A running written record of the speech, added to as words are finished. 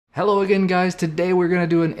Hello again guys, today we're going to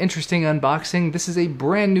do an interesting unboxing. This is a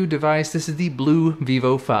brand new device. This is the BLU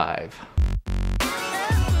Vivo 5.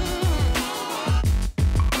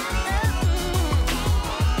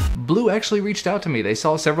 BLU actually reached out to me. They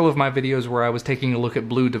saw several of my videos where I was taking a look at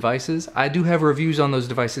BLU devices. I do have reviews on those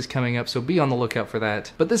devices coming up, so be on the lookout for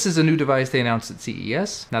that. But this is a new device they announced at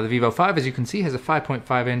CES. Now the Vivo 5, as you can see, has a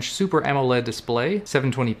 5.5-inch Super AMOLED display,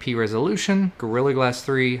 720p resolution, Gorilla Glass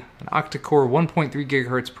 3, an octa-core 1.3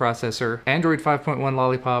 GHz processor, Android 5.1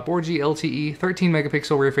 Lollipop, 4G LTE, 13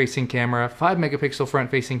 megapixel rear-facing camera, 5 megapixel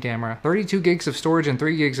front-facing camera, 32 gigs of storage and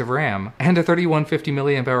 3 gigs of RAM, and a 3150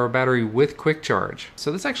 mAh battery with quick charge.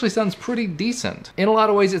 So this actually sounds pretty decent. In a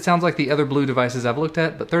lot of ways it sounds like the other BLU devices I've looked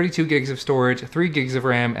at, but 32 gigs of storage, 3 gigs of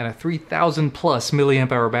RAM, and a 3000 plus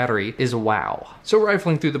milliamp hour battery is wow. So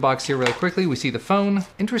rifling through the box here really quickly, we see the phone.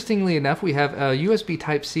 Interestingly enough, we have a USB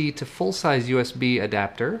Type-C to full-size USB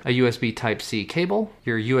adapter, a USB Type-C cable,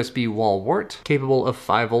 your USB wall wart, capable of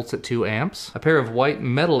 5 volts at 2 amps, a pair of white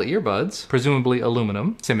metal earbuds, presumably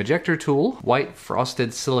aluminum, SIM ejector tool, white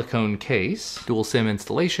frosted silicone case, dual SIM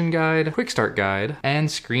installation guide, quick start guide,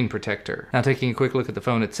 and screen protector. Now taking a quick look at the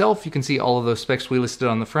phone itself, you can see all of those specs we listed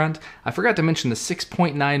on the front. I forgot to mention the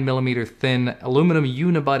 6.9mm thin aluminum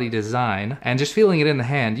unibody design, and just feeling it in the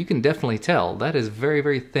hand, you can definitely tell that is very,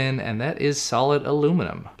 very thin, and that is solid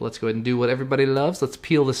aluminum. Let's go ahead and do what everybody loves. Let's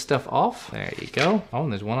peel this stuff off. There you go. Oh,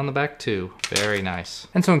 and there's one on the back too. Very nice.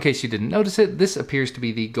 And so in case you didn't notice it, this appears to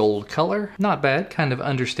be the gold color. Not bad, kind of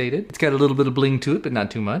understated. It's got a little bit of bling to it, but not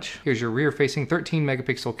too much. Here's your rear-facing 13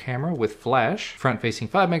 megapixel camera with flash, front-facing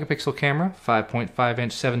 5 megapixel camera,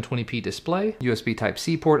 5.5-inch 720p display, USB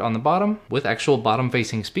Type-C port on the bottom with actual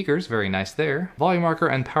bottom-facing speakers, very nice there, volume marker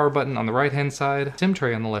and power button on the right-hand side, SIM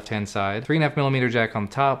tray on the left-hand side, 3.5mm jack on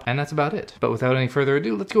top, and that's about it. But without any further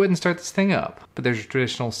ado, let's go ahead and start this thing up. But there's your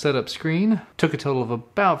traditional setup screen. Took a total of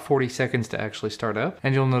about 40 seconds to actually start up,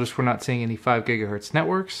 and you'll notice we're not seeing any 5 GHz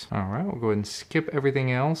networks. Alright, we'll go ahead and skip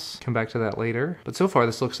everything else, come back to that later. But so far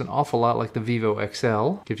this looks an awful lot like the Vivo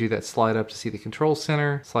XL. Gives you that slide up to see the control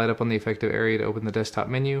center, slide up on the effective area to open the desktop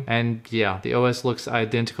menu, and yeah, the OS looks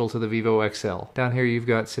identical to the Vivo XL. Down here you've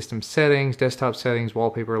got system settings, desktop settings,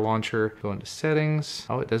 wallpaper launcher. Go into settings.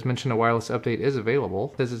 Oh, it does mention a wireless update is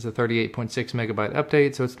available. This is a 38.6 megabyte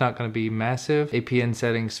update, so it's not going to be massive. APN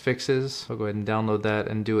settings fixes. I'll go ahead and download that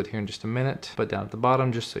and do it here in just a minute. But down at the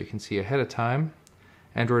bottom, just so you can see ahead of time,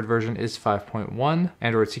 Android version is 5.1.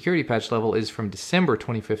 Android security patch level is from December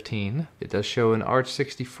 2015. It does show an Arch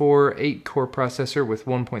 64 8-core processor with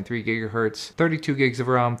 1.3 GHz, 32 gigs of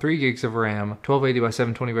ROM, 3 gigs of RAM, 1280 by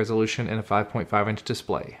 720 resolution, and a 5.5-inch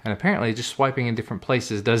display. And apparently just swiping in different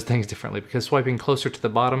places does things differently, because swiping closer to the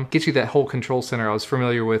bottom gets you that whole control center I was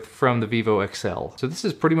familiar with from the Vivo XL. So this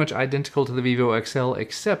is pretty much identical to the Vivo XL,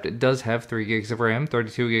 except it does have 3 gigs of RAM,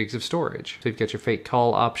 32 gigs of storage. So you've got your fake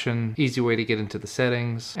call option, easy way to get into the settings,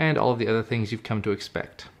 and all of the other things you've come to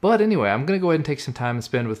expect. But anyway, I'm going to go ahead and take some time and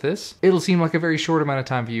spend with this. It'll seem like a very short amount of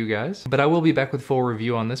time for you guys, but I will be back with full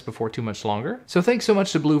review on this before too much longer. So thanks so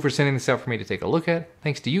much to BLU for sending this out for me to take a look at.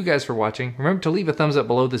 Thanks to you guys for watching. Remember to leave a thumbs up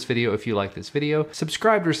below this video if you like this video.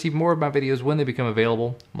 Subscribe to receive more of my videos when they become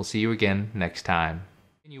available. We'll see you again next time.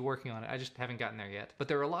 You working on it. I just haven't gotten there yet. But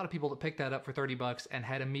there are a lot of people that picked that up for 30 bucks and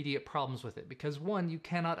had immediate problems with it because one, you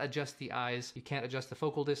cannot adjust the eyes, you can't adjust the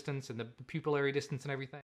focal distance and the pupillary distance and everything.